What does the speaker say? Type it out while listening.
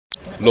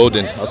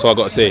Loading, that's what I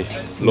got to say.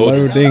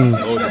 Loading.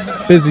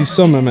 Busy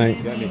summer, mate.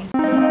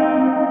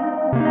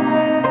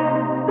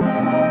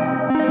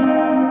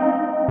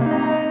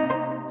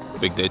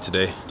 Big day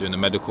today, doing the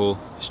medical,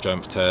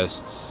 strength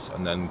tests,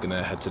 and then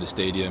gonna head to the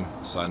stadium,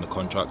 sign the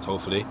contract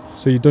hopefully.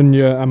 So you've done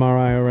your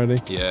MRI already?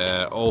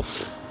 Yeah,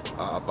 off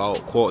at about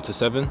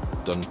 6:45,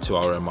 done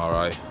 2-hour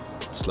MRI,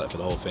 slept for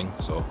the whole thing,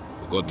 so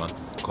we're good, man.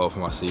 Caught up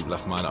in my sleep,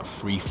 left mine at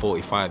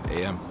 3:45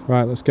 AM.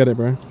 Right, let's get it,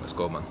 bro. Let's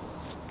go, man.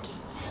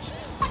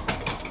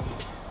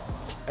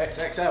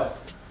 XXL.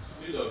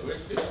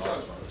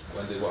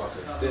 When did what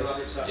happened?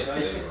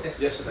 Yesterday, bro.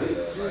 Yesterday,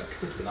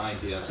 like 9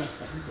 PM.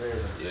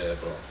 Yeah,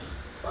 bro.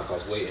 Like I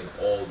was waiting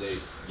all day.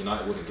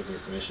 United wouldn't give me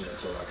permission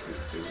until like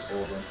it was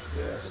all done.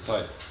 Yeah. So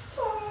tight.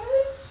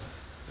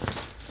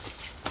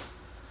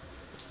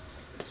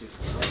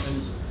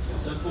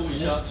 Don't 40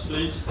 shots,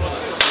 please. So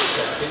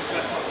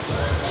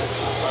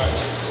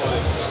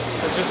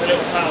it's just a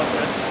little power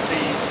test to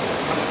see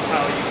how much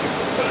power you can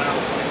put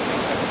out in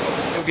 6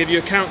 seconds. It'll give you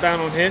a countdown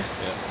on here.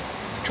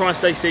 Yeah. Try and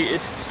stay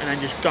seated and then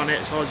just gun it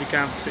as hard as you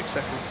can for 6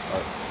 seconds.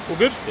 Right. All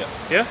good? Yeah.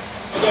 Yeah?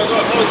 Go, as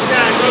hard as you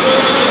can. Go.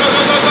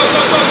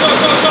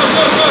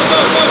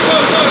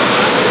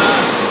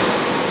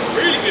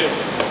 Really good.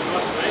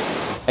 Nice, mate.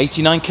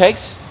 89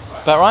 kegs,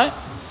 about right?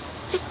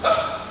 And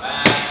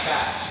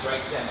catch,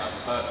 great demo,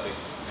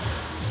 perfect.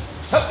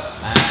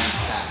 And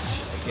catch,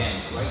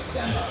 again, great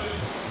demo.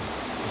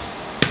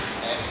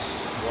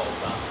 Excellent, well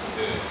done,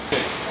 good.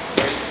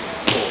 3,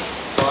 4,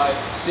 5,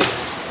 6,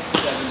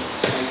 7,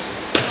 8,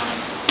 9,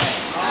 10.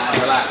 And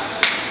relax.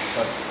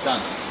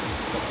 Done.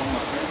 Stop on my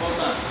friend, well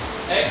done.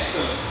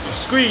 Excellent.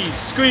 Squeeze,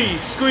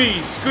 squeeze,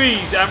 squeeze,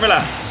 squeeze, and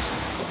relax.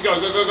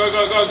 Go, go, go, go,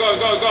 go, go, go,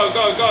 go, go,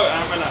 go, go,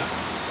 and relax.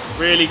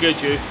 Really good,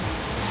 you.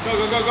 Go,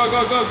 go, go, go,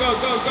 go, go, go,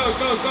 go, go,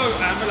 go, go,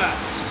 and relax.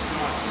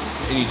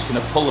 Nice. And you're just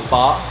going to pull the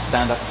bar,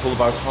 stand up, pull the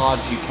bar as hard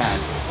as you can.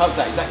 How's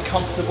that? Is that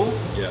comfortable?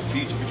 Yeah. For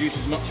you to produce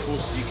as much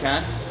force as you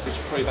can, which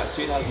is probably about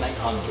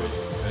 2,800.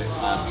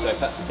 So if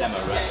that's a demo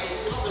rep,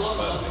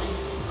 perfect.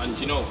 And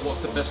do you know what's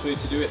the best way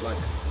to do it? Like,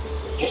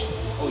 just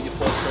hold your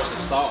force at the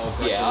start or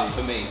gradually? Yeah,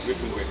 for me, grip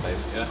and grip, baby.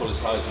 Yeah. Pull as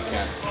hard as you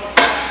can.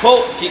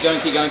 Pull, keep going,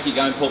 keep going, keep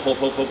going. Pull, pull,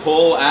 pull, pull,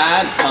 pull,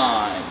 and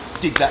time.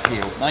 Dig that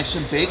heel, nice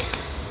and big.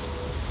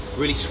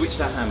 Really switch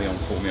that hammy on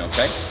for me,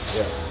 okay?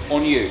 Yeah.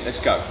 On you, let's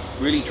go.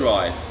 Really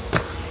drive.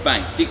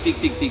 Bang, dig,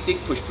 dig, dig, dig, dig,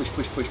 push, push,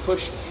 push, push,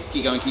 push.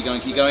 Keep going, keep going,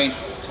 keep going.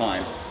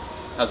 Time.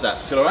 How's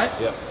that? Feel all right?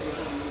 Yeah.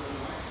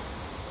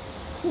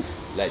 Oof,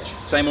 ledge.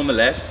 Same on the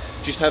left.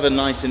 Just have a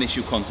nice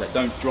initial contact.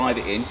 Don't drive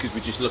it in because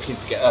we're just looking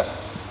to get a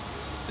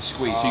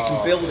squeeze. So you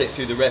can build it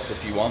through the rep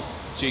if you want.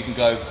 So you can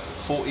go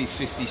 40,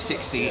 50,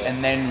 60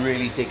 and then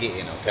really dig it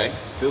in, okay?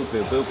 Build,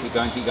 build, build, keep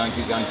going, keep going,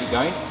 keep going, keep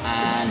going.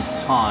 And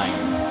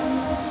time.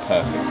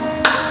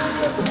 Perfect.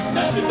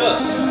 Test it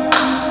done.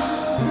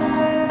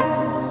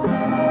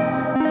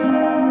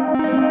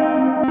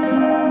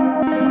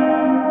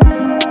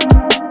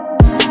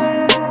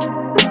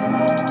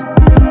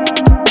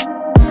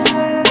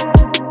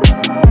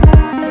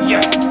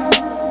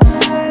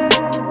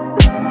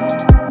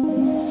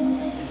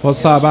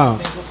 What's that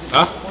about?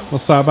 Huh?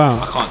 What's that I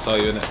about? can't tell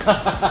you, innit?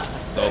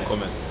 No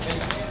comment.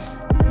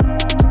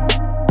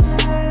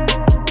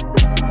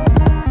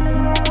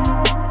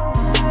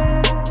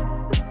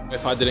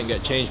 If I didn't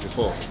get changed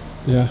before,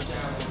 Yeah.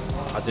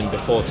 as in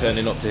before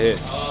turning up to here,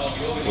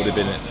 would have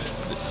been it.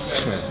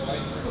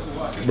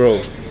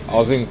 Bro, I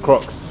was in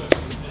Crocs.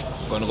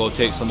 Gonna go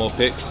take some more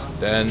pics,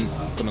 then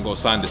gonna go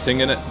sign the thing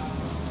in it.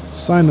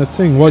 Sign the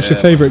thing. What's your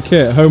Yeah. favourite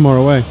kit, home or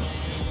away?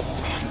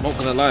 I'm not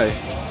gonna lie.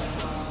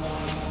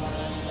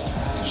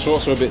 The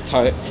shorts are a bit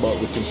tight, but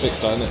we can fix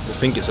that, innit? I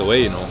think it's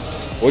away, you know.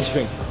 What do you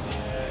think?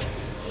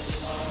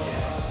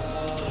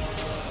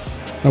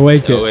 Away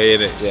kit. Away,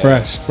 innit? Yeah.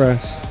 Fresh,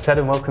 fresh.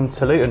 Teden, welcome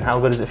to Luton. How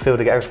good does it feel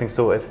to get everything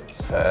sorted?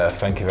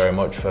 Thank you very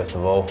much, first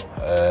of all.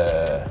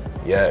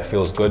 Yeah, it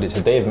feels good. It's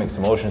a day of mixed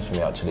emotions for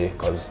me actually,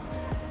 because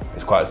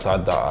it's quite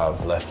sad that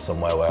I've left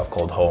somewhere where I've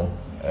called home.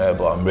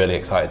 But I'm really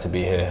excited to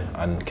be here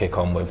and kick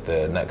on with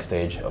the next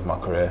stage of my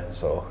career.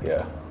 So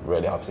yeah,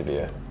 really happy to be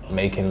here.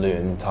 Making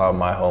Luton Town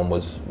my home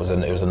was a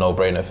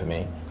no-brainer for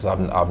me, because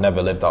I've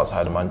never lived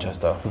outside of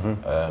Manchester.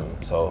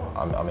 So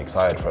I'm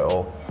excited for it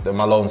all.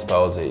 My loan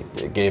spells,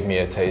 it gave me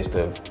a taste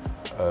of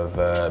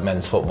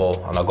men's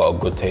football, and I got a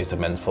good taste of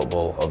men's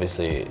football.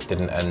 Obviously, it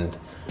didn't end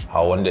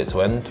how I wanted it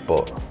to end,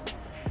 but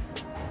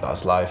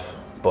that's life.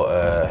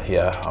 But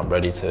yeah, I'm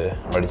ready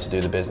to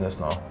do the business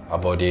now.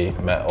 I've already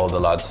met all the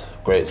lads,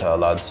 great set of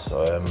lads.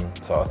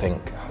 So I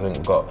think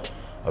we've got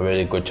a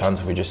really good chance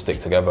if we just stick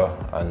together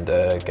and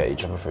get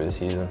each other through the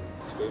season.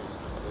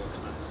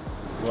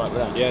 Right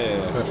there?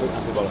 Yeah. Perfect.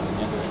 Well done.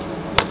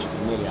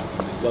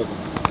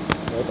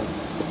 Well done.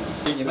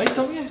 Your mate,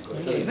 haven't you?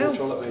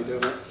 Control it, how you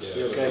doing, mate? Yeah,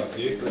 You okay?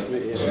 You? Nice to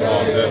meet you. Oh,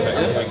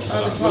 perfect. Thank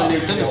you. Well, I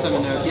need tennis them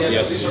in there.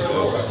 Yes.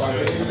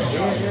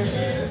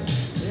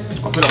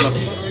 I'll put it on a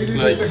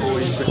plate for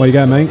you. What you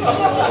got, mate?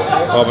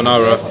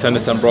 Carbonara,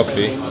 tennis and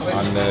broccoli,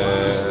 and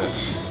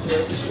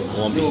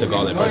one piece of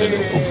garlic bread.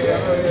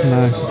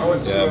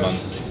 Nice. Yeah, man.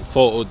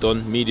 Photo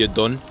done, media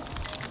done,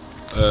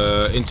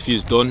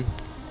 interviews done,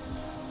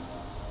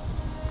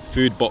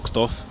 food boxed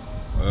off.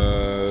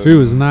 Food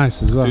was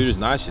nice as well. Food was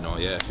nice, you know,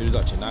 yeah, food was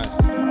actually nice.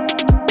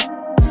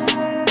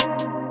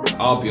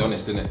 I'll be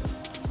honest, innit?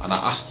 And I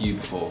asked you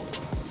before,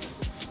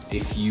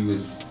 if you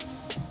was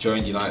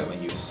joined United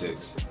when you were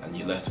 6 and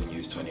you left when you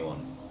was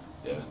 21,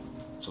 yeah?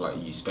 So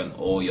like you spent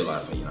all your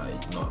life at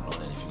United, not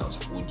knowing anything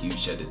else, would you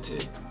shed a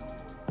tear?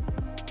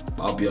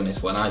 I'll be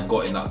honest, when I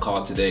got in that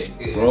car today,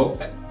 bro.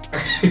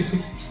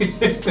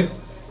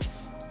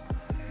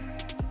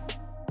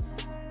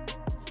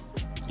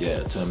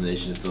 Yeah,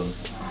 termination is done.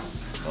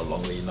 No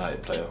longer a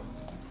United player.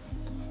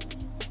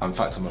 In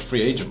fact, I'm a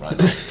free agent right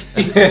now.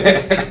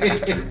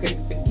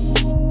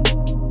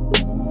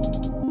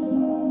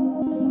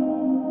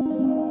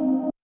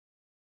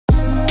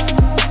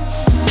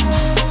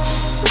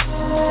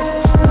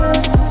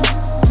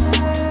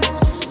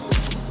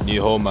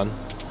 New home, man.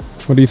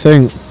 What do you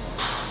think?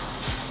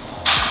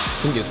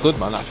 I think it's good,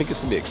 man. I think it's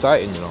gonna be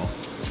exciting, you know.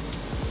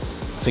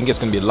 I think it's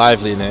gonna be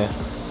lively in here.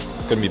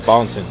 It's gonna be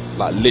bouncing,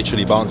 like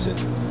literally bouncing.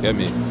 Get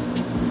me?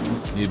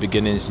 New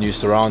beginnings, new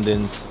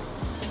surroundings.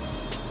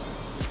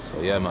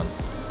 So yeah, man.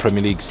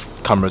 Premier League's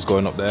cameras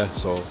going up there.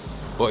 So,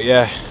 but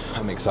yeah,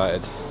 I'm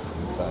excited.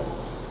 I'm excited.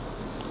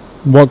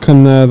 What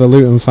can the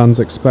Luton fans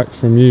expect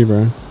from you,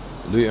 bro?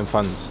 Luton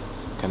fans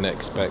can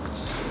expect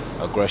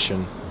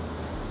aggression,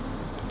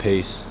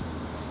 pace,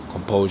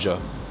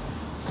 composure,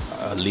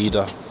 a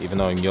leader, even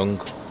though I'm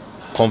young,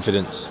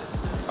 confidence,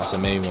 that's the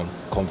main one,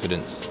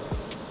 confidence.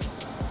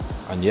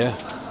 And yeah,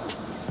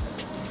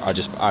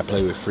 I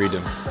play with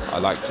freedom. I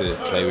like to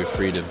play with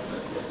freedom.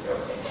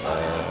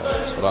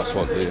 So that's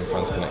what Luton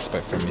fans can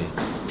expect from me.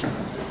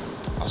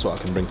 That's what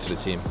I can bring to the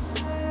team.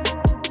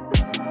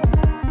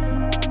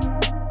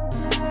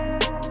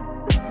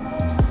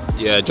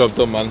 Yeah, job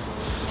done, man.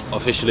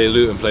 Officially a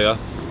Luton player.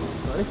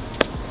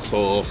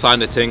 So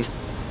signed the thing.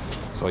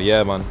 So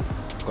yeah, man,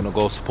 gonna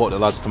go support the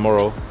lads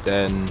tomorrow,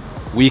 then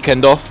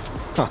weekend off,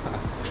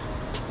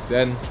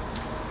 then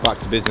back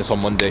to business on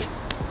Monday.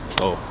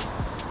 So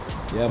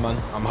yeah, man,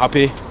 I'm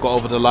happy, got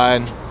over the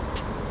line.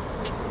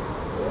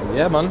 And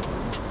yeah, man,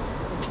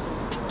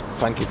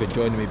 thank you for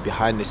joining me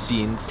behind the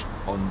scenes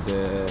on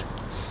the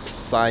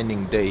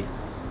signing day.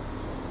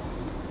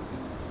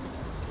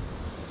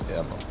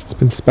 Yeah, man. It's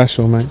been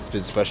special, mate. It's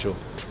been special.